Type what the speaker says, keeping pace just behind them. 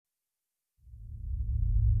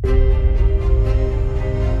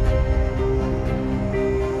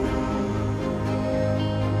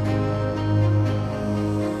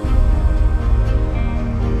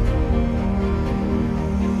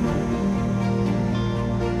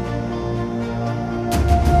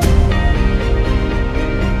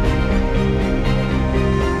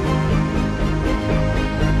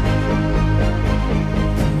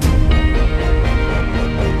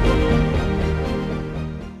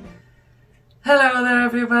Hello there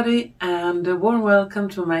everybody, and a warm welcome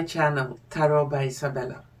to my channel, Tarot by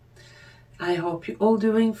Izabela. I hope you're all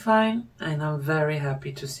doing fine, and I'm very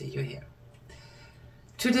happy to see you here.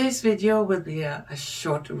 Today's video will be a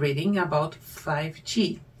short reading about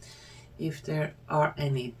 5G, if there are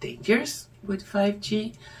any dangers with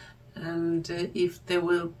 5G, and if there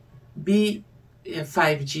will be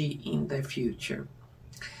 5G in the future.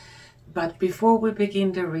 But before we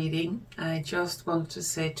begin the reading, I just want to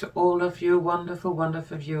say to all of you wonderful,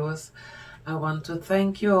 wonderful viewers, I want to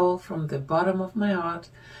thank you all from the bottom of my heart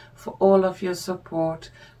for all of your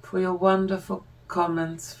support, for your wonderful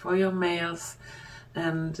comments, for your mails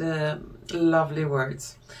and lovely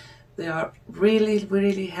words. They are really,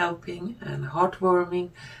 really helping and heartwarming,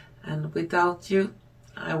 and without you,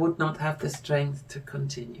 I would not have the strength to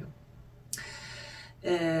continue.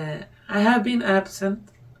 I have been absent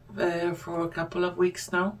for a couple of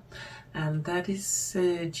weeks now, and that is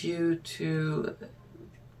due to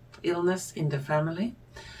illness in the family,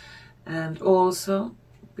 and also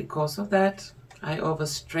because of that I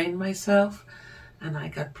overstrained myself and I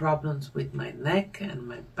got problems with my neck and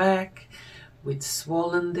my back, with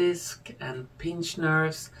swollen disc and pinched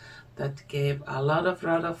nerves that gave a lot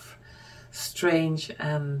of strange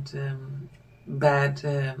and bad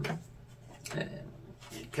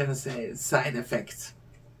can I say side effects.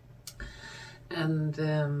 And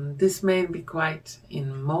this made me quite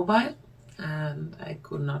immobile, and I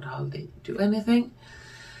could not hardly do anything.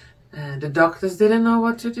 The doctors didn't know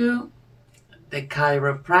what to do. The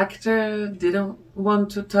chiropractor didn't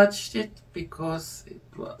want to touch it because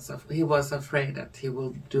he was afraid that he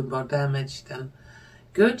will do more damage than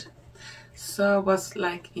good. So I was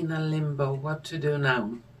like in a limbo, what to do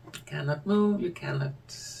now. You cannot move, you cannot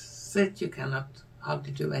sit, you cannot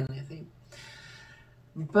hardly do anything.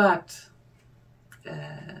 But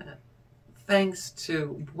thanks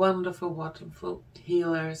to wonderful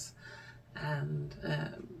healers and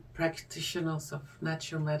practitioners of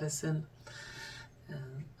natural medicine,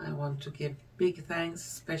 I want to give big thanks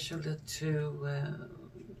especially to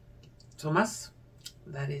Thomas,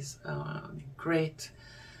 that is a great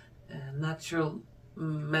natural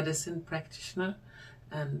medicine practitioner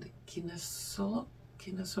and kinesiology,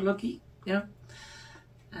 yeah,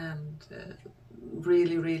 and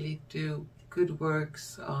really do good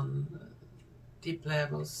works on deep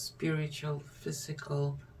levels, spiritual,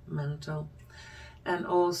 physical, mental, and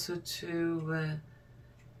also to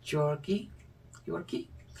Yorkie,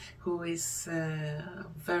 who is a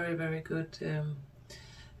very good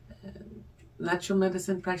natural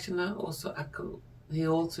medicine practitioner. He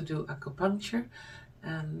also do acupuncture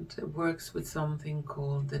and works with something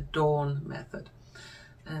called the Dawn method.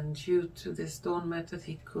 And due to this Dawn method,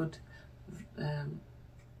 he could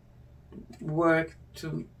work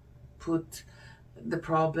to put the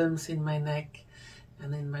problems in my neck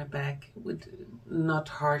and in my back with not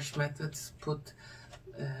harsh methods, put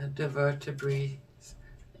the vertebrae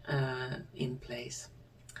in place.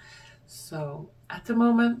 So at the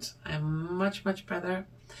moment I'm much better.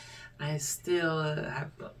 I still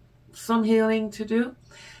have some healing to do,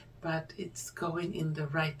 but it's going in the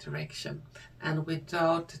right direction and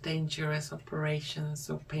without dangerous operations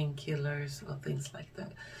or painkillers or things like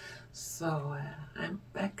that. So I'm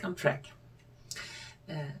back on track.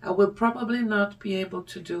 I will probably not be able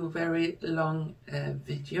to do very long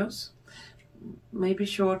videos, maybe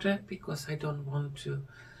shorter, because I don't want to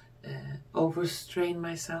overstrain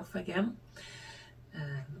myself again.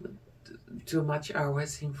 Too much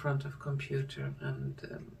hours in front of computer, and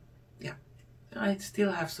yeah, I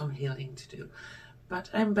still have some healing to do, but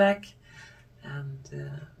I'm back,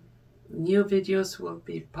 and new videos will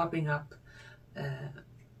be popping up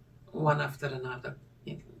one after another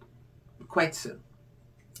quite soon.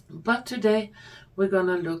 But today we're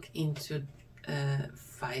gonna look into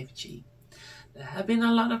 5G. There have been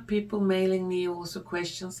a lot of people mailing me also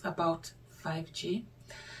questions about 5G,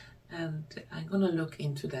 and I'm gonna look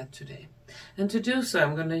into that today. And to do so,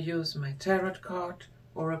 I'm gonna use my tarot card,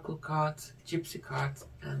 oracle cards, gypsy cards,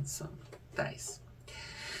 and some dice.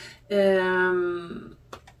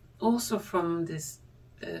 Also from this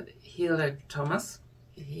healer Thomas,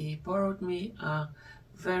 he borrowed me a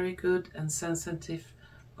very good and sensitive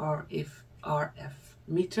RF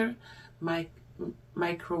meter,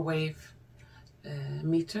 microwave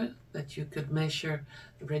meter that you could measure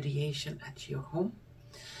radiation at your home.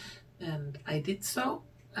 And I did so,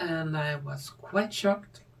 and I was quite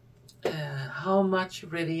shocked how much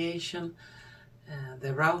radiation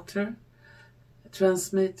the router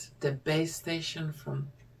transmits, the base station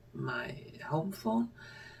from my home phone,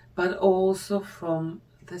 but also from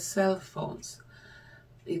the cell phones.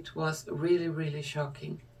 It was really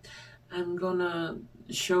shocking. I'm gonna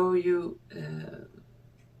show you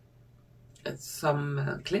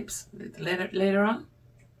some clips later on,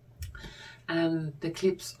 and the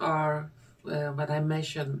clips are what I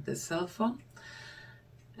measured with the cell phone,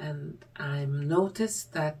 and I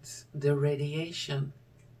noticed that the radiation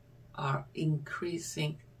are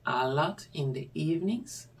increasing a lot in the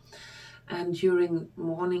evenings, and during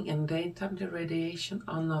morning and daytime the radiation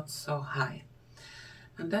are not so high.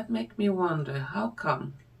 And that make me wonder, how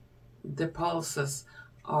come the pulses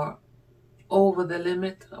are over the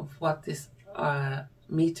limit of what this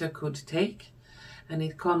meter could take, and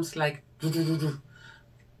it comes like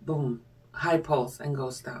boom, high pulse, and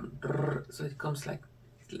goes down. So it comes like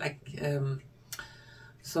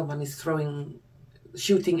someone is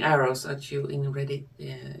shooting arrows at you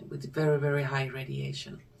with very, very high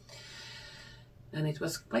radiation. And it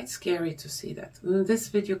was quite scary to see that. In this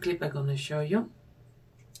video clip I'm going to show you.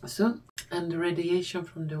 And the radiation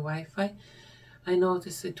from the Wi-Fi, I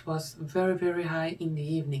noticed it was very, very high in the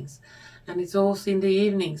evenings. And it's also in the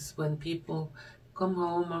evenings when people come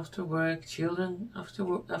home after work, children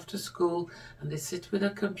after school, and they sit with their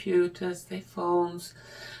computers, their phones,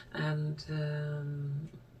 and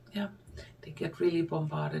yeah, they get really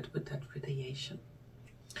bombarded with that radiation.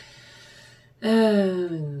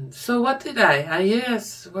 So what did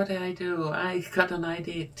what did I do? I got an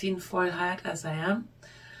idea, tinfoil hat as I am.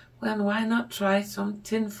 Well, why not try some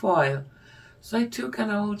tinfoil? So I took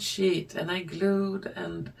an old sheet and I glued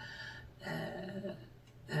and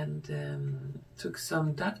took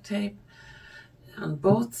some duct tape on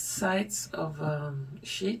both sides of a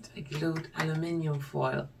sheet. I glued aluminium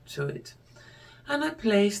foil to it, and I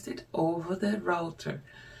placed it over the router,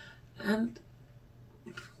 and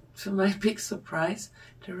to my big surprise,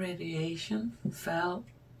 the radiation fell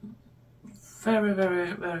very,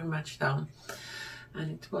 very, very much down,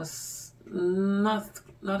 and it was not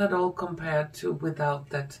at all compared to without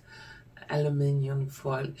that aluminium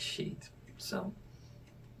foil sheet. So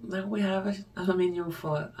now we have an aluminium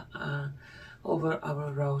foil over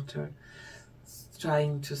our router,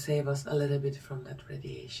 trying to save us a little bit from that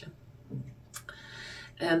radiation.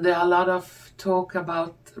 And there are a lot of talk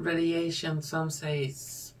about radiation. Some say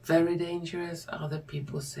it's very dangerous, other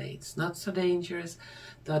people say it's not so dangerous.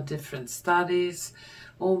 There are different studies,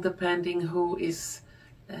 all depending who is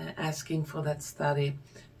asking for that study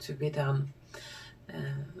to be done.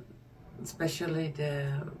 Especially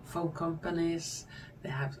the phone companies, they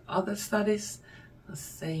have other studies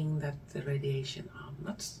saying that the radiation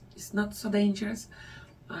is not so dangerous.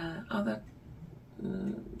 Other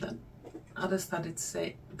studies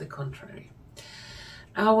say the contrary.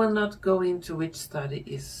 I will not go into which study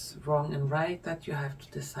is wrong and right. That you have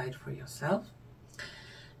to decide for yourself.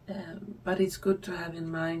 But it's good to have in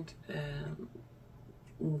mind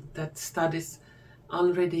that studies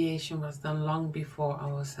on radiation was done long before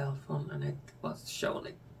our cell phone, and it was shown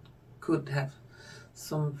it could have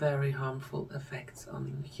some very harmful effects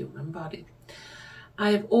on the human body.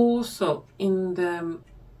 I have also, in the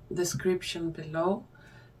description below,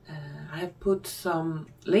 I have put some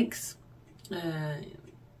links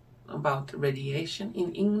about radiation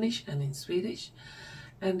in English and in Swedish,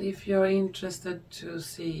 and if you're interested to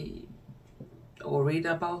see or read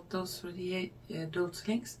about those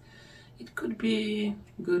links, it could be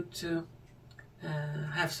good to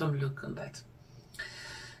have some look on that.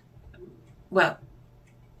 Well,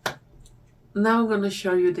 now I'm going to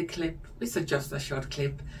show you the clip. It's just a short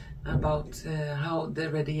clip about how the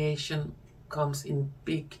radiation comes in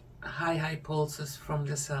big, high pulses from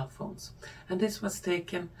the cell phones. And this was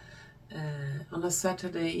taken on a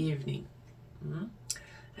Saturday evening.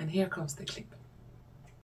 And here comes the clip.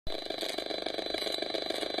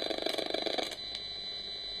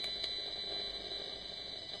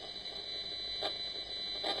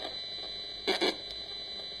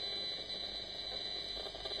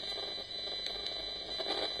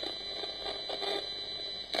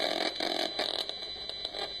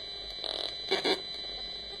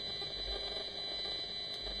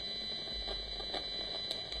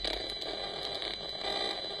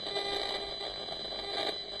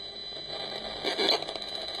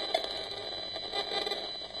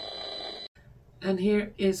 And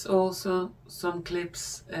here is also some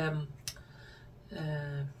clips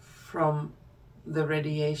from the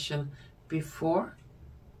radiation before,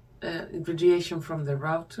 radiation from the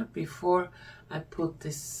router before I put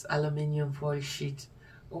this aluminium foil sheet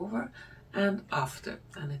over, and after,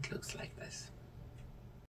 and it looks like this.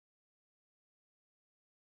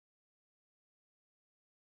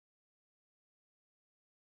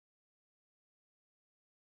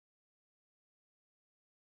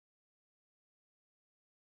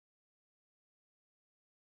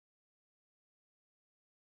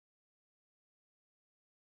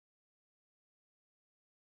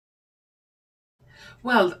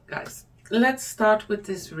 Well, guys, let's start with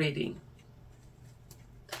this reading.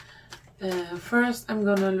 First, I'm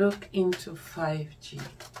gonna look into 5G.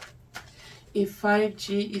 If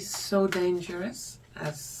 5G is so dangerous,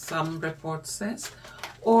 as some report says,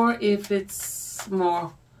 or if it's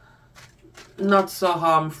more not so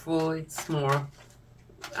harmful, it's more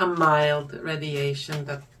a mild radiation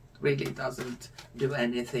that really doesn't do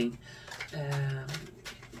anything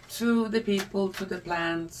to the people, to the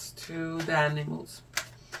plants, to the animals.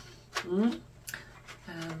 And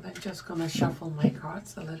I'm just gonna shuffle my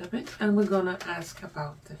cards a little bit, and we're gonna ask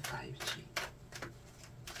about the 5G.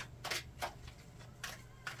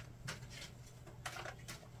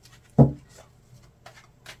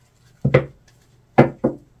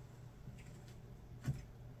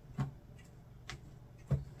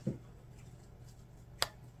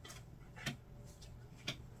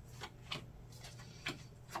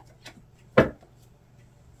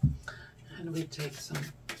 And we take some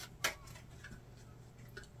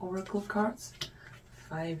oracle cards.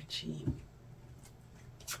 5G.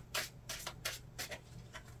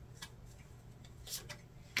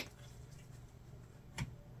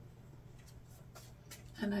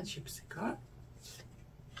 And a gypsy card.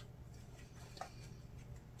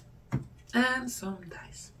 And some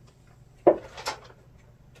dice.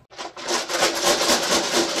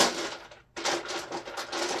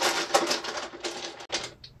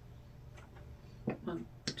 One,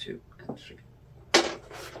 two, and three.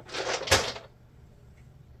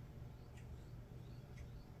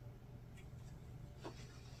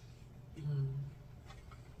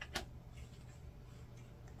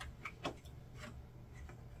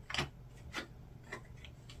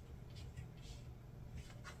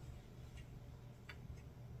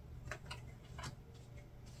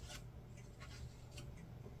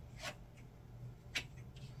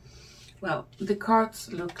 Well, the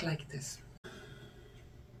cards look like this.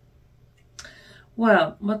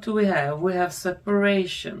 Well, what do we have? We have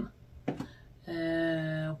separation.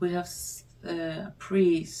 We have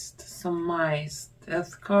priest, some mice,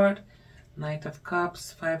 death card, knight of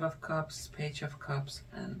cups, 5 of cups, page of cups,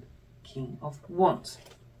 and king of wands.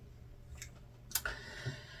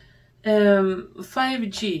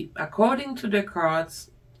 5G, according to the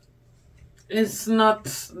cards, is not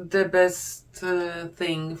the best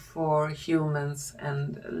thing for humans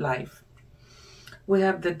and life. We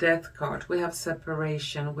have the death card, we have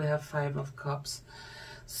separation, we have 5 of cups.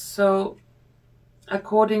 So,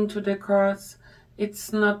 according to the cards,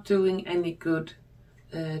 it's not doing any good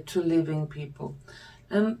to living people.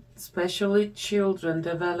 And especially children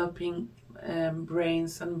developing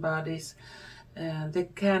brains and bodies, they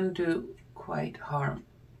can do quite harm,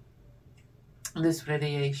 this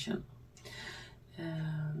radiation.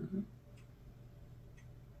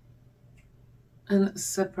 And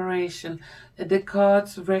separation. The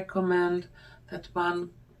cards recommend that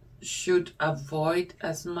one should avoid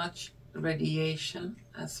as much radiation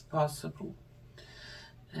as possible.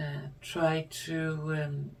 Try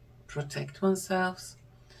to protect oneself.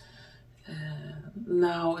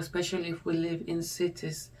 Now, especially if we live in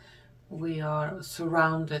cities, we are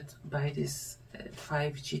surrounded by these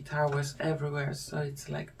 5G towers everywhere, so it's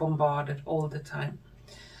like bombarded all the time.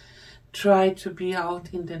 Try to be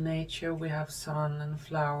out in the nature. We have sun and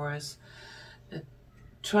flowers.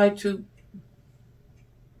 Try to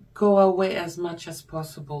go away as much as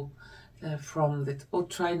possible from it, or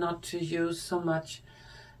try not to use so much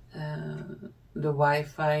the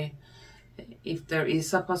Wi-Fi. If there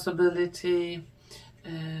is a possibility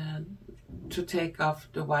to take off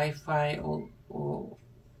the Wi-Fi or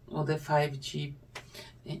the 5G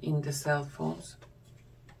in the cell phones.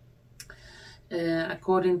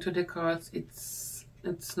 According to the cards, it's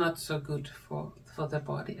not so good for the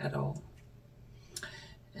body at all.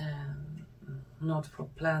 Not for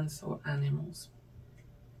plants or animals.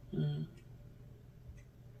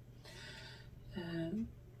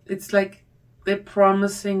 It's like they're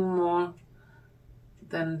promising more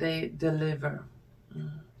than they deliver.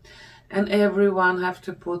 And everyone have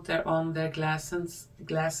to put their glasses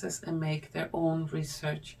and make their own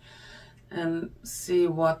research and see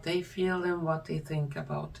what they feel and what they think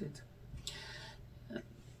about it.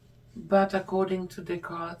 But according to the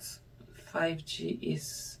cards, 5G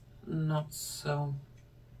is not so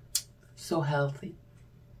healthy.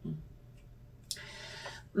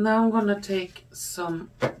 Now I'm gonna take some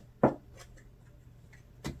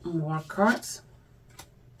more cards.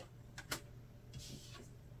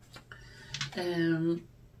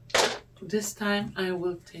 This time I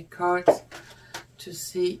will take cards to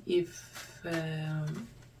see if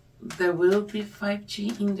there will be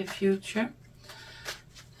 5G in the future,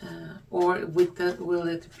 or will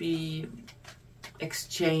it be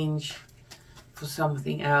exchange for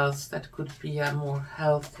something else that could be a more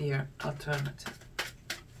healthier alternative.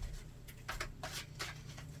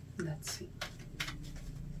 Let's see.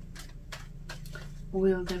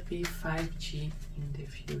 Will there be 5G in the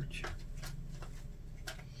future?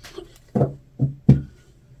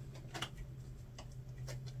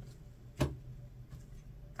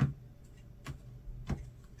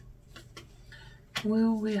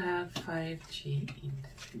 Will we have 5G in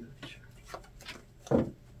the future?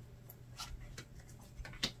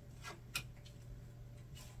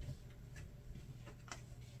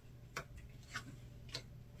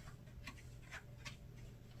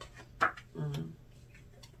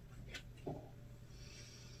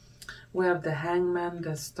 We have the Hangman,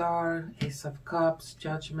 the Star, Ace of Cups,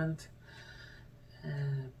 Judgment,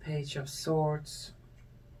 Page of Swords,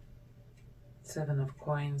 Seven of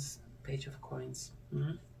Coins, Page of Coins.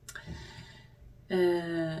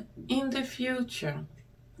 In the future,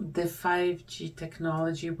 the 5G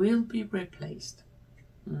technology will be replaced.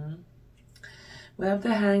 We have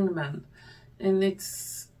the Hangman, and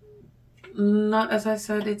it's not, as I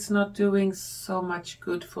said, it's not doing so much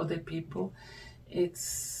good for the people.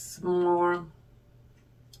 It's more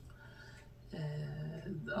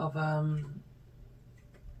of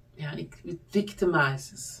yeah, it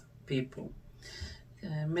victimizes people,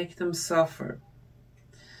 make them suffer,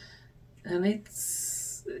 and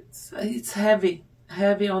it's heavy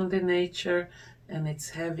on the nature, and it's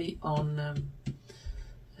heavy on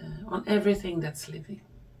everything that's living.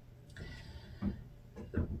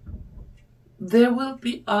 There will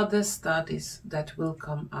be other studies that will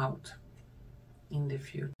come out in the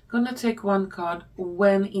future. I'm gonna take one card.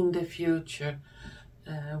 When in the future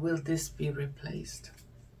will this be replaced?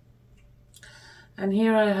 And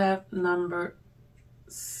here I have number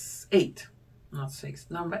 8, not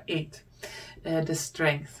 6, number 8, the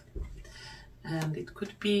Strength. And it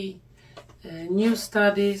could be new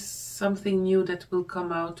studies, something new that will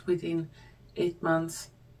come out within 8 months.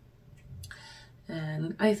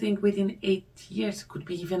 And I think within 8 years, could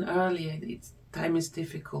be even earlier. Time is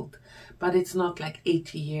difficult, but it's not like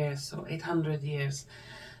 80 years or 800 years.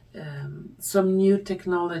 Some new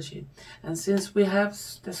technology. And since we have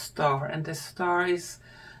the Star, and the Star is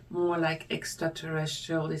more like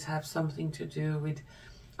extraterrestrial, it has something to do with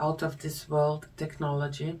out of this world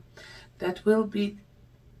technology, that will be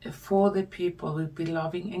for the people, will be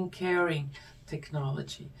loving and caring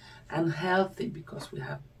technology, and healthy, because we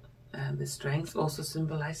have the Strength also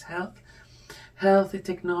symbolize health. Healthy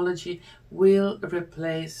technology will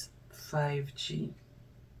replace 5G.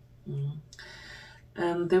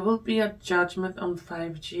 And there will be a judgment on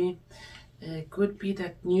 5G. Could be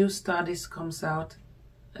that new studies comes out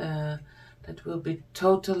that will be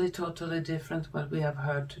totally different what we have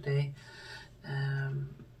heard today.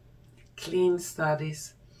 Clean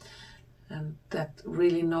studies, and that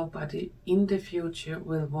really nobody in the future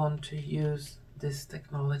will want to use this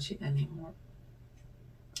technology anymore.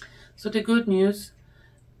 So the good news,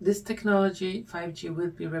 this technology, 5G, will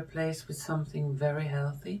be replaced with something very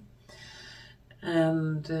healthy.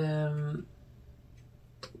 And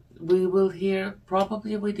we will hear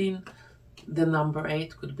probably within the number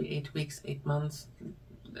 8, could be 8 weeks, 8 months,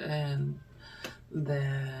 and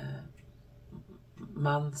the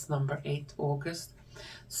month number 8, August,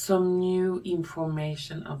 some new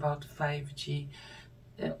information about 5G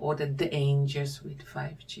or the dangers with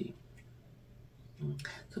 5G.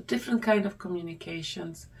 So different kind of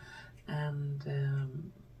communications,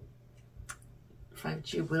 and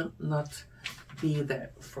 5G will not be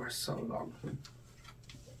there for so long.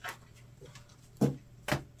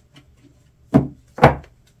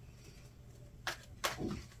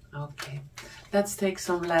 Okay, let's take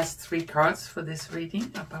some last 3 cards for this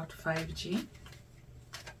reading about 5G.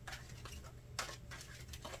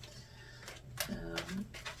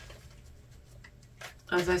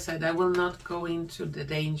 As I said, I will not go into the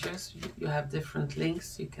dangers. You have different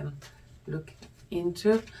links you can look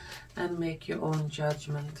into and make your own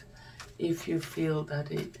judgment if you feel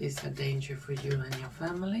that it is a danger for you and your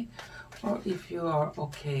family, or if you are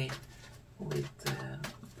okay with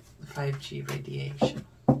 5G radiation.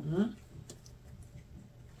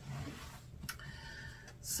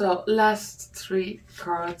 So last 3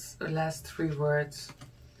 cards, or last 3 words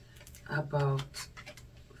about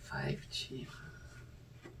 5G.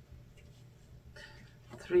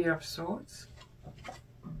 3 of Swords,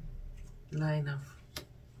 9 of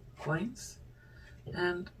Coins,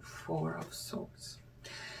 and 4 of Swords.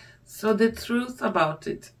 So the truth about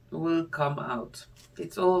it will come out.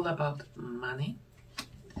 It's all about money,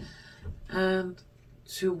 and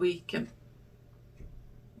to weaken,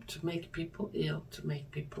 to make people ill, to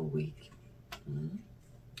make people weak.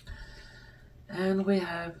 And we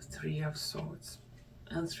have Three of Swords.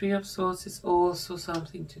 And Three of Swords is also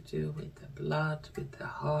something to do with the blood, with the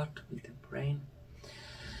heart, with the brain.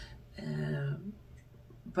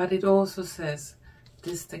 But it also says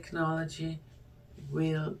this technology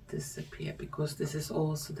will disappear, because this is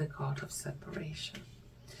also the card of separation.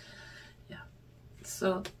 Yeah.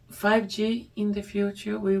 So 5G in the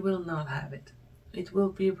future, we will not have it. It will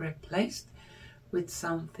be replaced with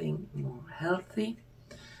something more healthy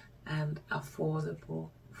and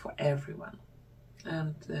affordable for everyone.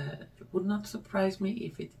 And it would not surprise me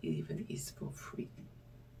if it even is for free.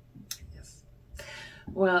 Yes.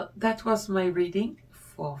 Well, that was my reading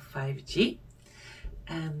for 5G.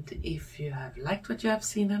 And if you have liked what you have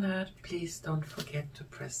seen and heard, please don't forget to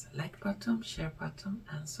press the like button, share button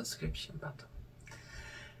and subscription button.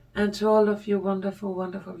 And to all of you wonderful,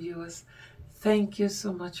 wonderful viewers, thank you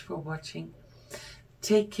so much for watching.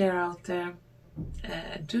 Take care out there.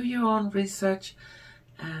 Do your own research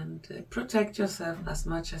and protect yourself as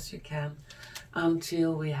much as you can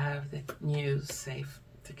until we have the new safe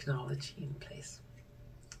technology in place.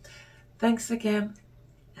 Thanks again,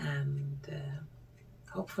 and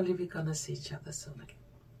hopefully we're gonna see each other soon again.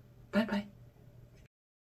 Bye bye.